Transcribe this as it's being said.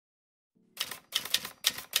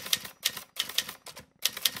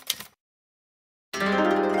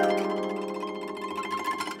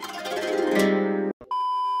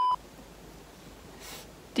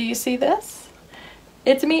you see this?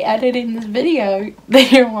 It's me editing this video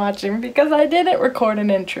that you're watching because I didn't record an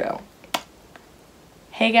intro.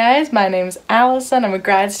 Hey guys, my name's Allison. I'm a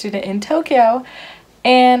grad student in Tokyo,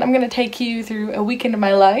 and I'm going to take you through a weekend of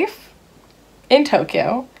my life in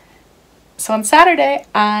Tokyo. So on Saturday,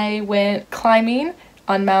 I went climbing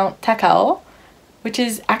on Mount Takao, which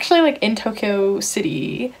is actually like in Tokyo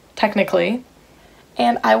City, technically.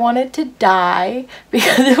 And I wanted to die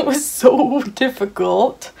because it was so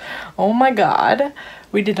difficult. Oh my god.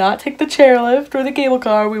 We did not take the chairlift or the cable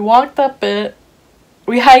car. We walked up it.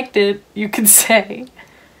 We hiked it, you could say.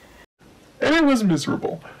 And it was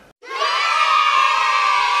miserable.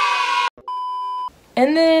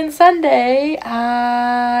 And then Sunday,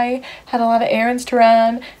 I had a lot of errands to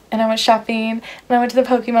run, and I went shopping, and I went to the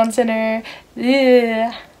Pokemon Center.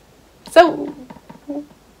 Yeah. So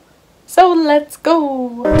let's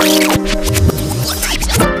go!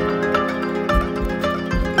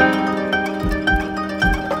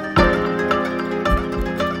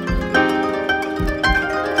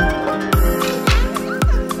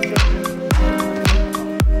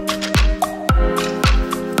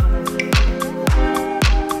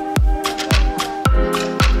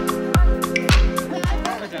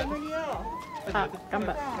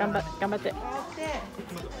 Gambatte.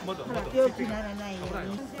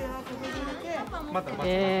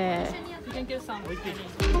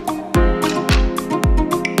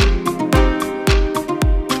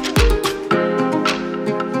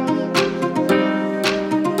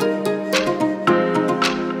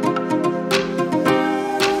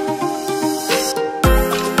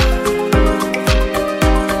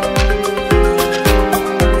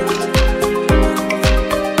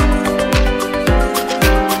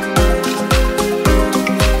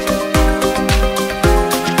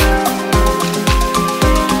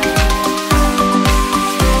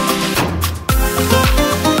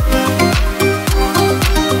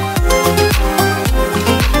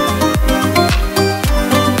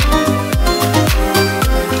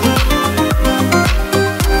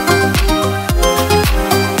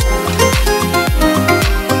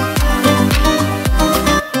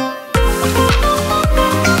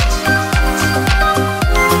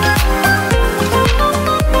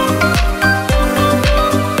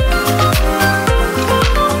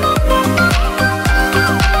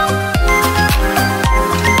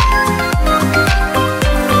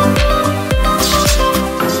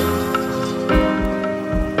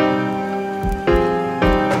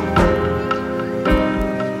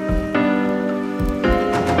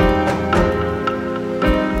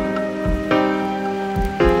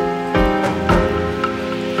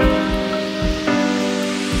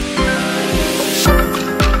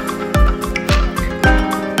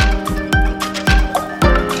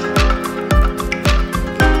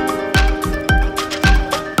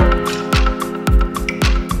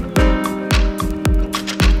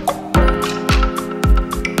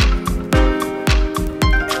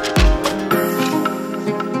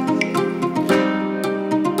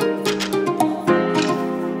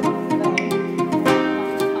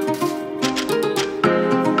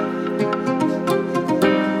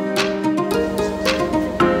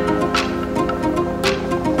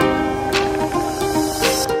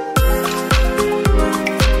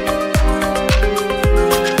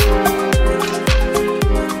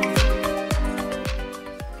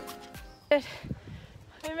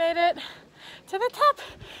 We made it to the top.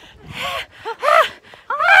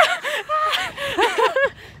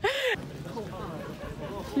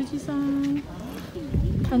 Fujisan,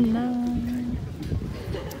 Kannan.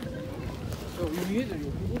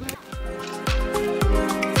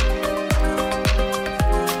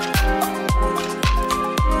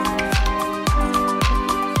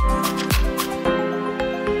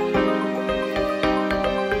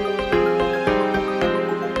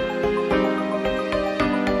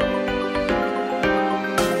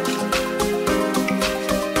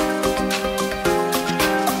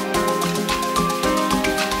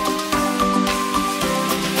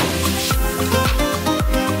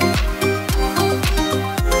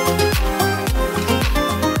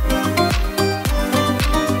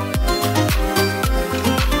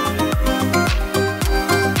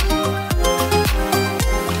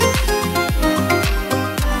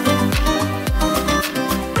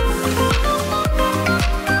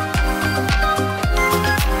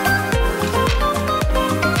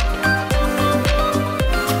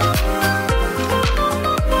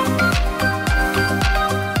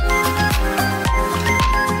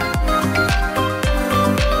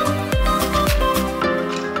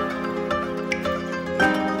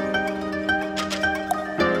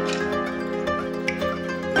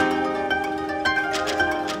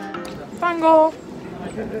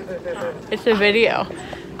 It's a video.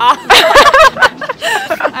 I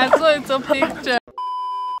thought it's a picture.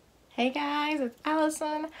 Hey guys, it's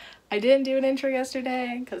Allison. I didn't do an intro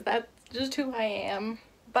yesterday because that's just who I am.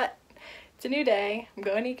 But it's a new day. I'm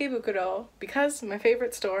going to Ikebukuro because my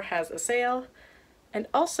favorite store has a sale. And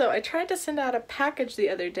also, I tried to send out a package the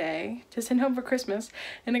other day to send home for Christmas,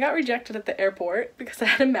 and it got rejected at the airport because I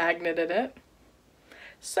had a magnet in it.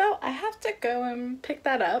 So I have to go and pick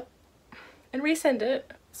that up and resend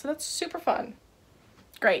it. So that's super fun.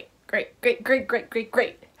 Great, great, great, great, great, great,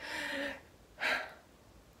 great.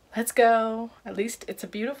 Let's go. At least it's a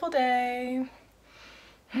beautiful day.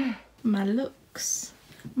 My looks.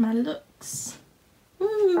 My looks.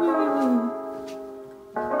 Woo!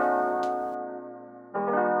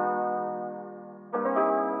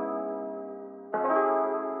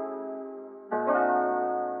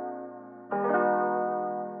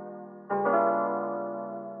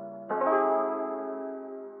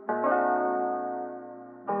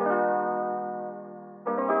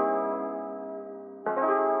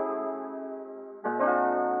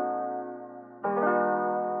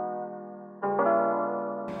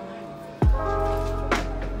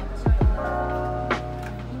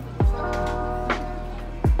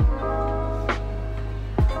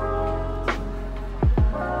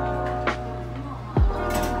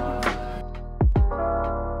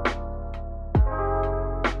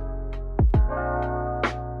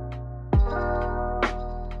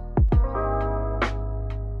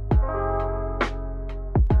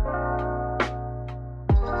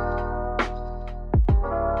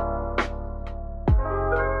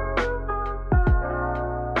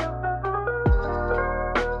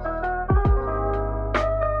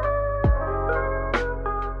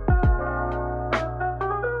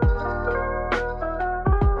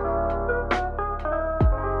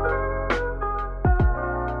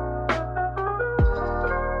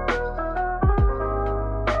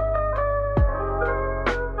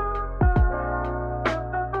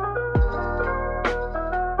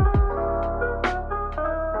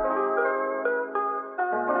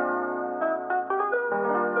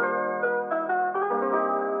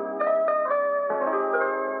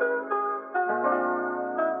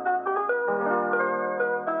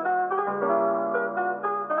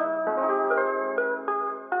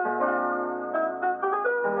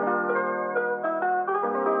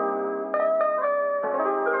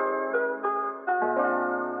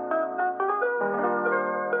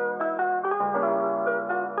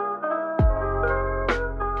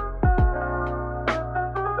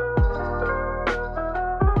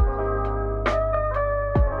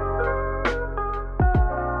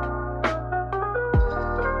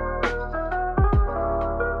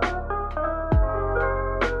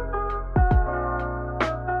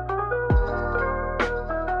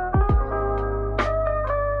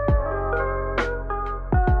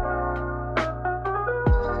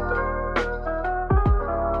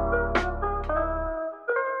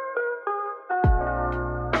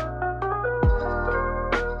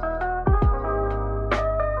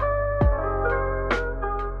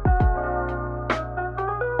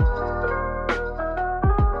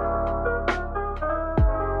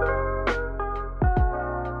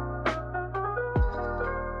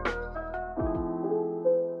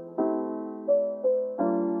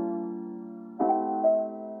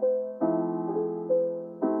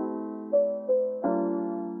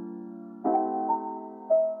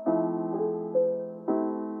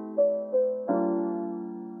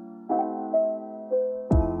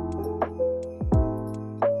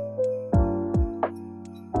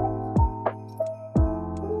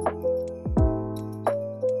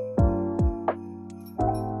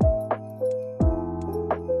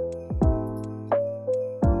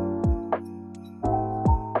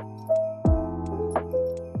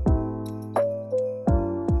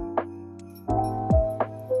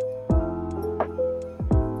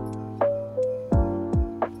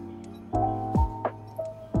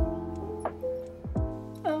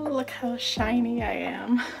 Look how shiny I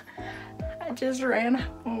am. I just ran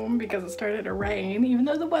home because it started to rain, even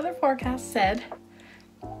though the weather forecast said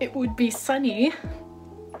it would be sunny.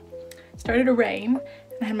 It started to rain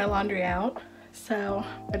and I had my laundry out. So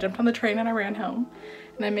I jumped on the train and I ran home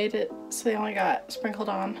and I made it so they only got sprinkled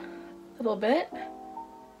on a little bit.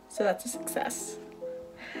 So that's a success.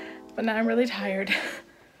 But now I'm really tired.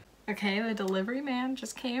 Okay, the delivery man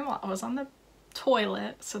just came. I was on the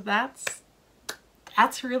toilet, so that's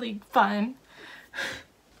really fun.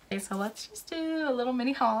 Okay, so let's just do a little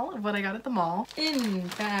mini haul of what I got at the mall. In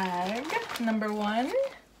bag number 1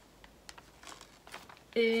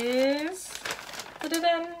 is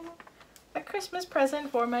a Christmas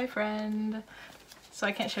present for my friend. so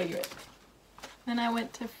I can't show you it. Then I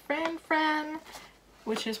went to Fran,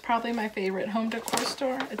 which is probably my favorite home decor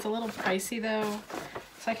store. It's a little pricey though,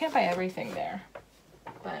 so I can't buy everything there.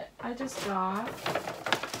 But I just got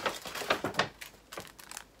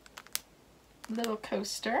a little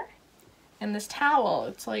coaster and this towel.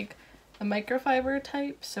 It's like a microfiber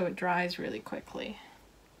type, so it dries really quickly.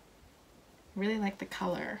 Really like the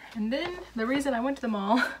color. And then the reason I went to the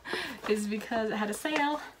mall is because it had a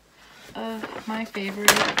sale of my favorite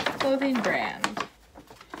clothing brand.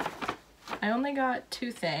 I only got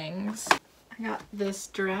 2 things. I got this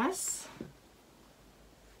dress.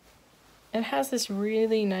 It has this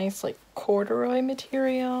really nice like corduroy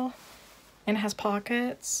material and it has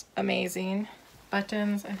pockets. Amazing.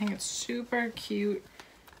 Buttons. I think it's super cute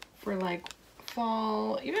for like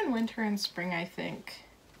fall, even winter and spring. I think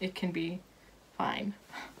it can be fine.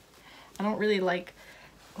 I don't really like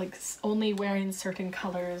only wearing certain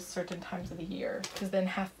colors certain times of the year, because then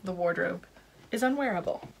half the wardrobe is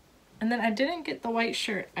unwearable. And then I didn't get the white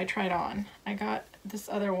shirt I tried on. I got this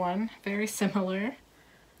other one, very similar.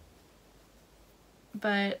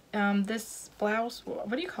 But this blouse, what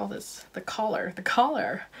do you call this? The collar. The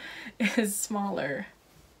collar is smaller.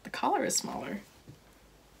 The collar is smaller.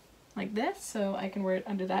 Like this, so I can wear it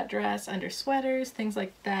under that dress, under sweaters, things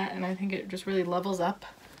like that, and I think it just really levels up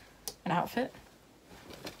an outfit.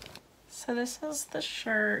 So this is the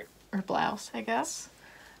shirt, or blouse, I guess,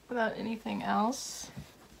 without anything else.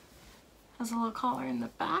 Has a little collar in the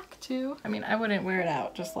back too. I mean, I wouldn't wear it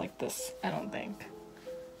out just like this, I don't think.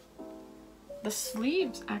 The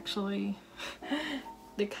sleeves, actually,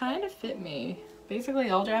 they kind of fit me.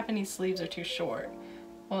 Basically, all Japanese sleeves are too short.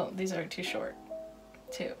 Well, these are too short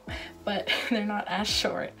too, but they're not as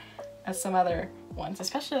short as some other ones,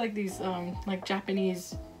 especially like these like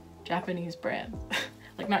Japanese brands.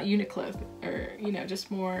 Like not Uniqlo, or you know,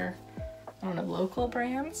 just more, I don't know, local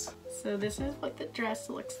brands. So this is what the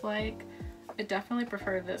dress looks like. I definitely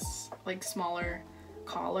prefer this like smaller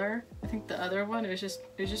collar. I think the other one, it was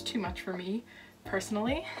just too much for me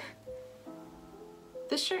personally.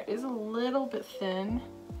 This shirt is a little bit thin,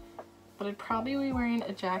 but I'd probably be wearing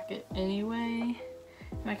a jacket anyway,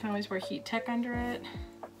 and I can always wear heat tech under it.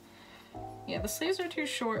 Yeah, the sleeves are too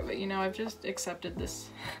short, but you know, I've just accepted this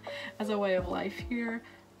as a way of life here.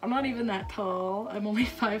 I'm not even that tall. I'm only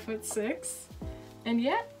 5'6", and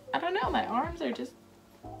yet, I don't know, my arms are just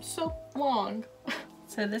so long.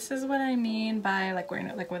 So this is what I mean by like wearing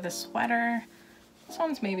it like with a sweater. This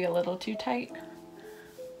one's maybe a little too tight,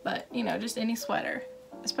 but you know, just any sweater,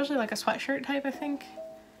 especially like a sweatshirt type, I think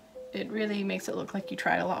it really makes it look like you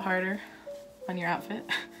tried a lot harder on your outfit.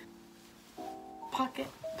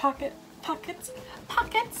 Pockets.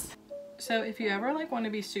 So if you ever like want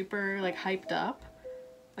to be super like hyped up,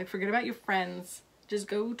 like forget about your friends, just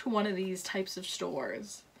go to one of these types of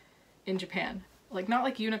stores in Japan. Like not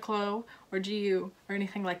like Uniqlo or GU or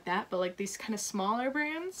anything like that, but like these kind of smaller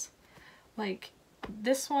brands. Like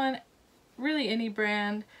this one, really any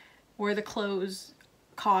brand where the clothes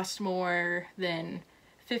cost more than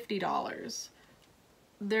 $50.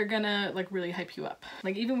 They're gonna like really hype you up.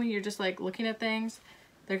 Like even when you're just like looking at things,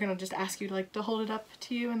 they're gonna just ask you to like to hold it up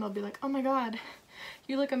to you, and they'll be like, oh my god,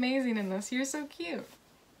 you look amazing in this, you're so cute.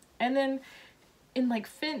 And then in like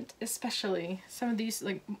Fint especially, some of these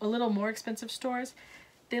like a little more expensive stores,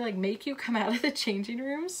 they like make you come out of the changing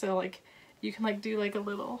room, so like you can like do like a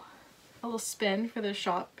little spin for the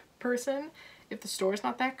shop person if the store's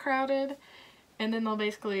not that crowded, and then they'll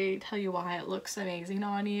basically tell you why it looks amazing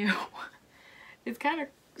on you. It's kind of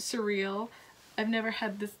surreal. I've never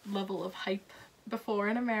had this level of hype before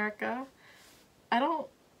in America.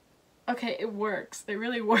 Okay, it works. It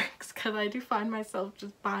really works, because I do find myself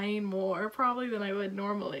just buying more probably than I would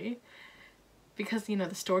normally, because you know,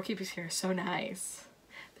 the storekeepers here are so nice.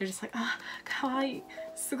 They're just like, ah, kawaii,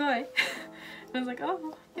 sugoi. And I was like,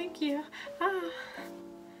 oh, thank you. Ah.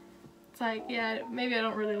 It's like, yeah, maybe I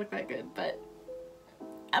don't really look that good, but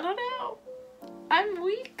I don't know. I'm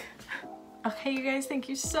weak. Okay, you guys, thank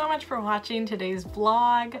you so much for watching today's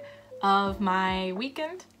vlog of my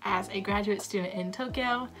weekend as a graduate student in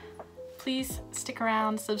Tokyo. Please stick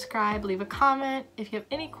around, subscribe, leave a comment. If you have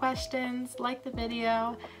any questions, like the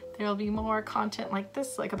video. There will be more content like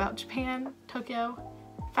this, like about Japan, Tokyo,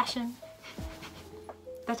 fashion,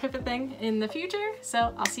 that type of thing in the future.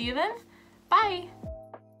 So I'll see you then. Bye!